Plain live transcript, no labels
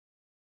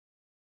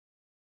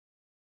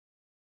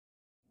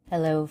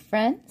Hello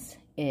friends,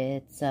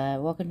 it's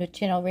welcome to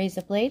channel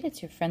Reza Blade.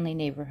 It's your friendly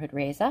neighborhood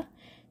Reza.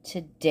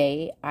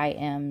 Today I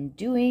am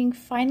doing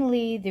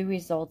finally the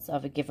results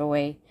of a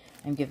giveaway.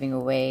 I'm giving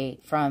away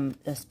from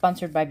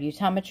sponsored by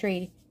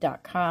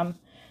Beautometry.com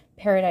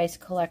Paradise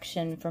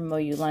Collection from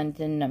MoYou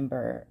London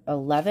number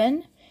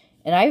 11.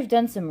 And I've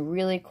done some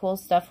really cool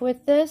stuff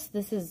with this.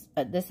 This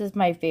is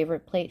my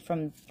favorite plate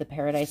from the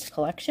Paradise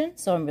Collection,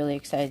 so I'm really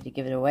excited to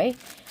give it away.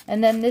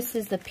 And then this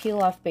is the peel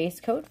off base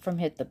coat from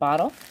Hit the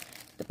Bottle.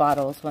 The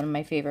bottle is one of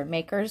my favorite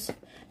makers.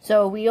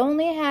 So we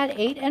only had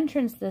 8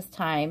 entrants this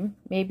time.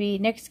 Maybe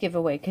next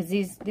giveaway, because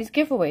these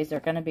giveaways are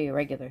going to be a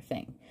regular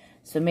thing.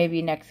 So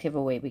maybe next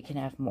giveaway we can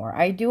have more.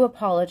 I do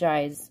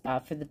apologize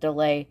for the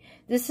delay.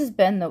 This has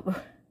been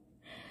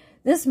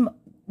this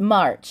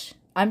March.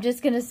 I'm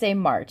just going to say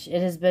March.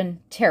 It has been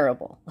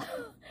terrible.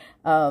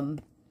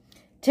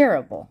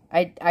 Terrible.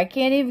 I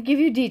can't even give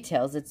you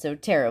details. It's so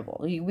terrible.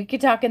 We could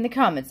talk in the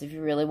comments if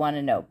you really want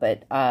to know.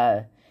 But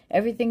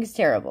everything's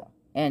terrible.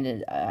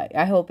 And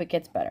I hope it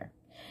gets better.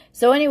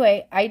 So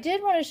anyway, I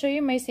did want to show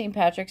you my St.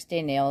 Patrick's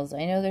Day nails.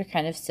 I know they're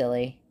kind of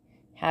silly.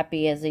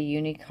 Happy as a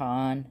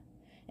unicorn.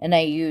 And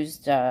I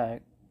used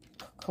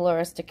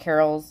Colorista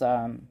Carol's,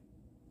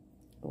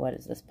 what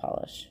is this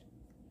polish?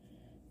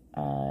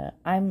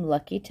 I'm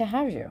Lucky to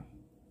Have You.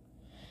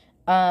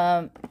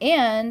 And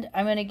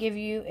I'm going to give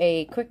you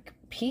a quick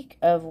peek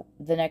of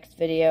the next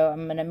video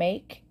I'm going to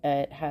make.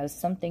 It has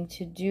something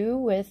to do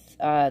with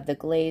the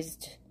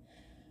glazed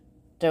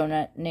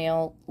donut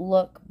nail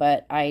look,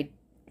 but I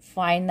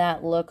find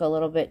that look a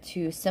little bit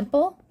too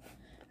simple.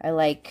 I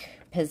like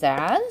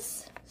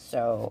pizzazz,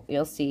 so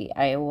you'll see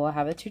I will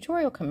have a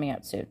tutorial coming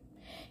out soon.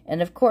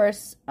 And of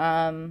course,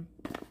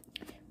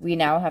 we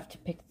now have to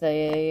pick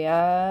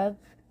the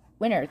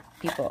winner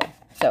people.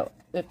 So,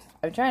 oops,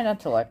 I'm trying not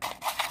to look.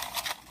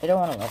 I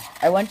don't want to look.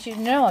 I want you to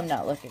know I'm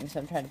not looking,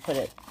 so I'm trying to put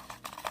it.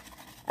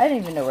 I don't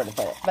even know where to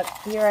put it, but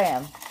here I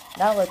am,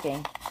 not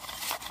looking.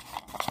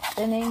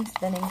 Spinning,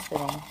 spinning,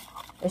 spinning.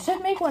 I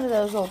should make one of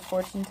those old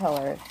fortune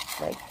teller,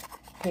 like,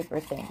 paper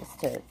things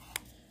to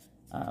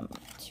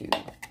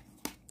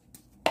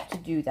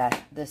do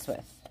this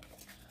with.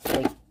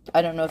 Like,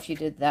 I don't know if you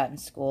did that in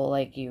school,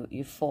 like,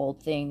 you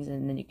fold things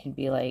and then you can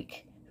be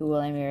like, who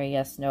will I marry,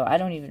 yes, no, I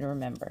don't even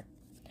remember.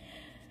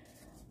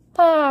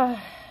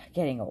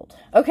 Getting old.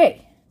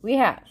 Okay, we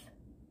have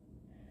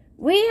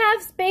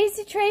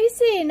Spacey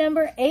Tracy,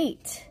 number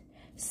 8.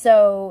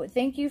 So,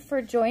 thank you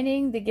for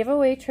joining the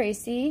giveaway,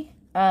 Tracy.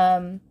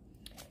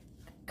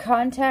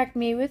 Contact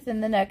me within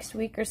the next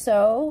week or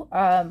so.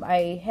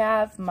 I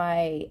have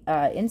my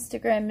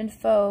Instagram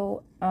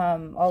info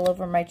all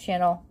over my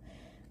channel.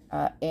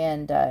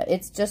 And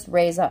it's just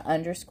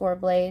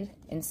Reza_Blade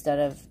instead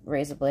of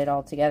Reza Blade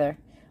altogether.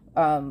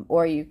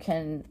 Or you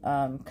can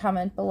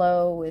comment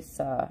below with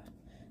a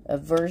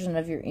version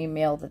of your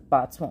email that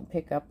bots won't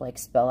pick up, like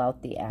spell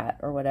out the @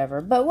 or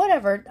whatever. But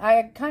whatever,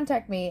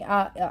 contact me.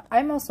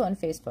 I'm also on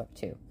Facebook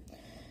too.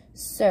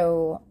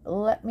 So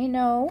let me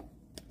know.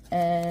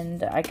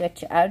 And I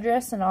got your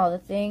address and all the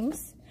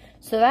things.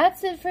 So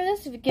that's it for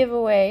this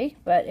giveaway.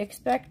 But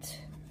expect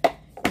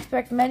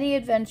many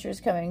adventures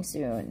coming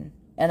soon.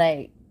 And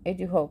I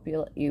do hope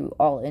you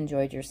all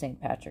enjoyed your St.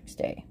 Patrick's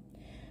Day.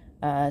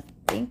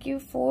 Thank you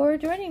for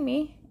joining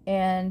me.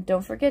 And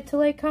don't forget to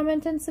like,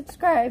 comment, and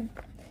subscribe.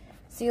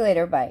 See you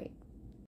later. Bye.